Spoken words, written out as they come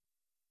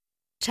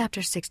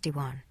Chapter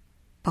 61.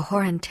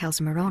 Pahoran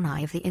tells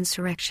Moroni of the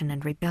insurrection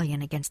and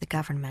rebellion against the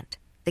government.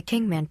 The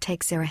kingmen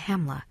take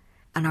Zarahemla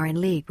and are in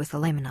league with the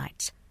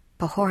Lamanites.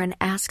 Pahoran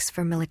asks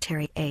for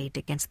military aid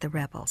against the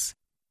rebels.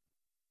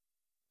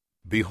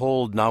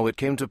 Behold, now it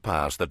came to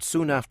pass that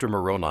soon after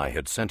Moroni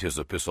had sent his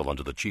epistle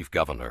unto the chief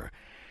governor,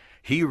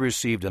 he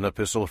received an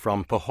epistle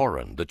from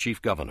Pahoran, the chief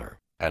governor,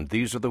 and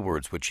these are the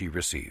words which he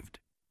received.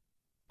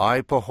 I,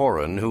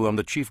 Pahoran, who am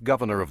the chief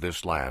governor of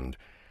this land,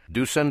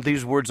 do send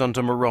these words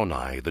unto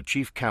Moroni, the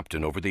chief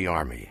captain over the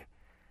army.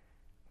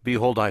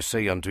 Behold, I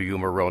say unto you,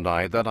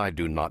 Moroni, that I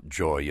do not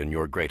joy in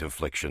your great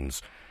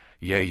afflictions,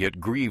 yea, it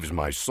grieves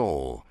my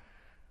soul.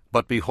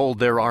 But behold,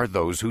 there are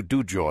those who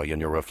do joy in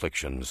your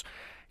afflictions,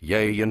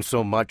 yea,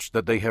 insomuch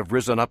that they have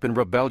risen up in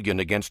rebellion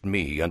against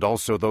me, and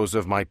also those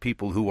of my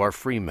people who are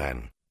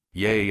freemen.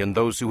 Yea, and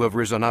those who have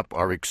risen up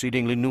are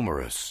exceedingly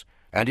numerous.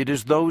 And it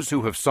is those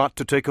who have sought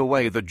to take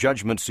away the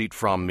judgment seat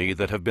from me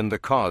that have been the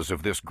cause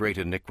of this great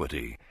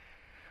iniquity.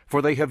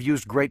 For they have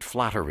used great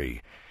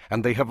flattery,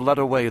 and they have led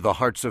away the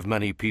hearts of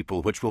many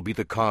people, which will be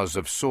the cause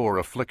of sore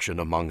affliction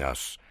among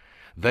us.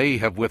 They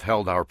have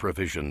withheld our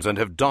provisions, and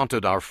have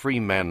daunted our free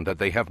men, that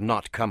they have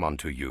not come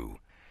unto you.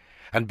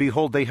 And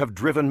behold, they have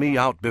driven me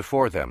out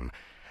before them,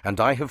 and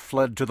I have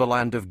fled to the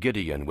land of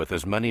Gideon with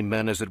as many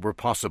men as it were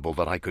possible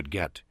that I could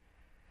get.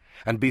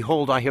 And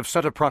behold, I have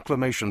set a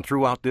proclamation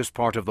throughout this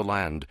part of the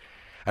land,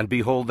 and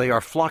behold, they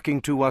are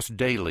flocking to us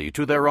daily,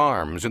 to their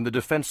arms, in the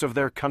defense of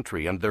their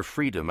country and their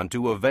freedom, and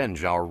to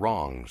avenge our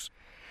wrongs.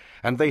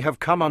 And they have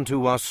come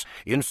unto us,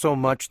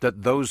 insomuch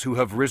that those who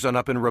have risen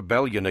up in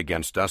rebellion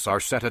against us are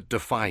set at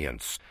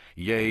defiance,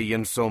 yea,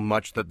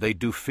 insomuch that they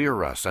do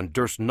fear us, and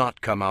durst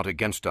not come out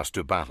against us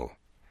to battle.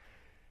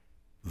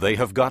 They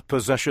have got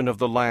possession of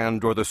the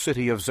land or the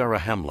city of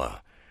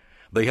Zarahemla.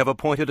 They have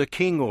appointed a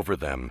king over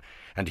them,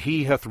 and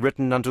he hath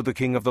written unto the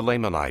king of the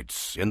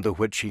Lamanites, in the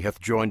which he hath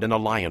joined an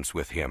alliance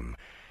with him.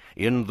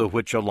 In the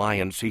which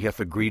alliance he hath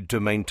agreed to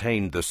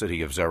maintain the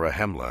city of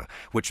Zarahemla,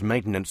 which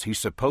maintenance he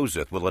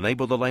supposeth will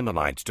enable the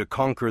Lamanites to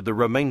conquer the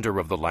remainder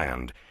of the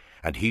land,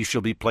 and he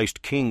shall be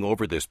placed king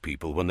over this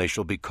people when they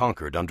shall be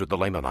conquered under the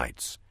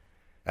Lamanites.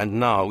 And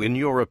now in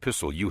your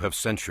epistle you have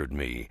censured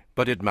me,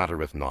 but it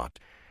mattereth not.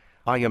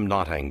 I am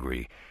not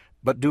angry,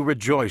 but do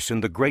rejoice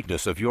in the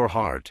greatness of your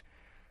heart.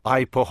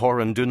 I,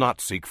 Pahoran, do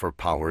not seek for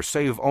power,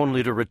 save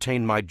only to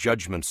retain my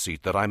judgment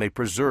seat, that I may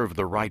preserve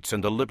the rights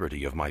and the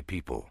liberty of my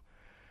people.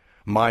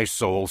 My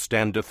soul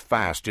standeth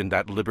fast in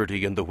that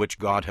liberty in the which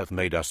God hath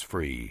made us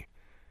free.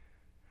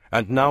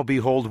 And now,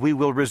 behold, we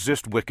will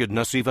resist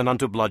wickedness even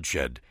unto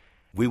bloodshed.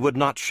 We would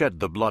not shed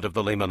the blood of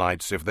the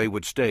Lamanites if they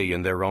would stay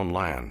in their own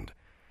land.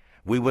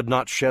 We would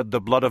not shed the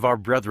blood of our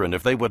brethren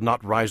if they would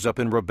not rise up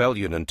in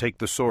rebellion and take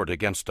the sword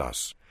against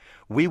us.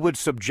 We would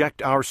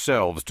subject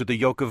ourselves to the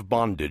yoke of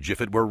bondage if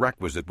it were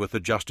requisite with the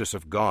justice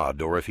of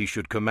God, or if he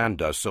should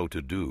command us so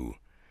to do.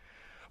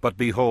 But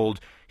behold,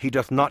 he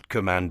doth not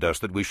command us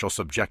that we shall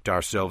subject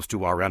ourselves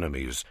to our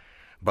enemies,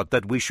 but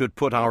that we should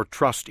put our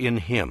trust in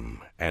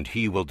him, and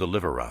he will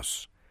deliver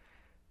us.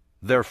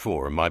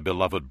 Therefore, my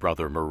beloved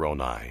brother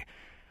Moroni,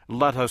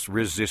 let us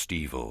resist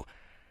evil,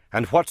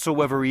 and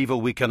whatsoever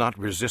evil we cannot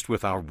resist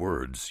with our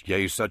words,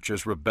 yea, such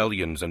as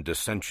rebellions and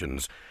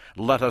dissensions,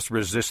 let us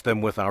resist them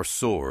with our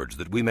swords,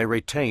 that we may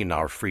retain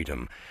our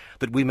freedom,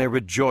 that we may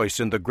rejoice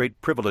in the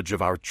great privilege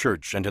of our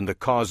church and in the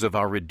cause of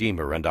our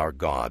Redeemer and our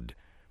God.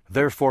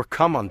 Therefore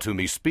come unto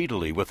me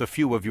speedily with a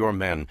few of your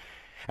men,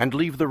 and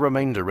leave the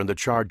remainder in the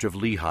charge of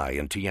Lehi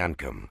and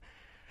Teancum.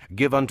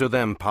 Give unto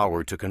them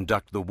power to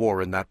conduct the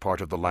war in that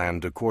part of the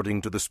land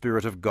according to the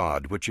Spirit of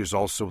God, which is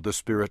also the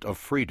Spirit of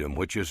freedom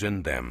which is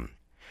in them.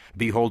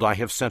 Behold, I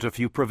have sent a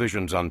few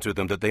provisions unto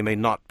them, that they may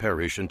not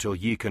perish until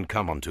ye can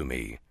come unto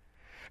me.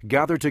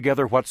 Gather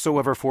together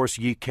whatsoever force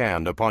ye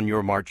can upon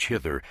your march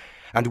hither,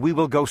 and we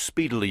will go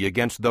speedily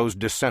against those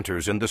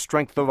dissenters in the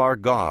strength of our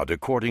God,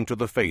 according to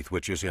the faith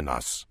which is in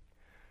us.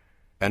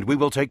 And we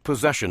will take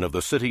possession of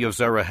the city of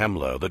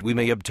Zarahemla, that we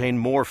may obtain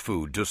more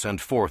food to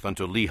send forth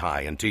unto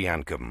Lehi and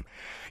Teancum.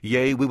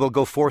 Yea, we will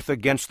go forth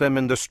against them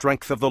in the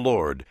strength of the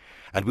Lord,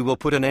 and we will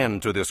put an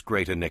end to this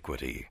great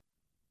iniquity.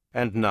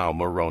 And now,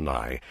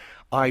 Moroni,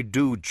 I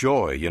do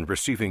joy in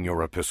receiving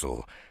your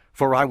epistle,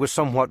 for I was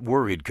somewhat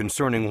worried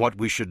concerning what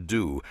we should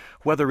do,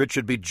 whether it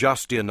should be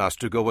just in us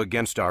to go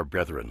against our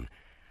brethren.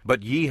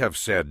 But ye have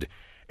said,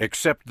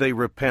 Except they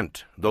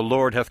repent, the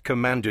Lord hath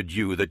commanded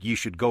you that ye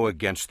should go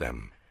against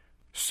them.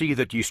 See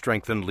that ye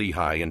strengthen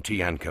Lehi and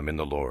Teancum in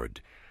the Lord.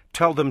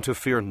 Tell them to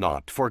fear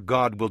not, for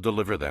God will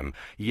deliver them,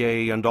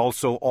 yea, and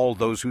also all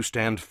those who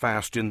stand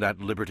fast in that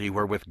liberty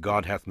wherewith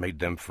God hath made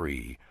them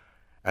free.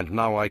 And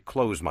now I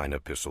close mine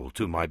epistle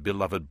to my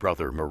beloved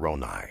brother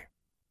Moroni.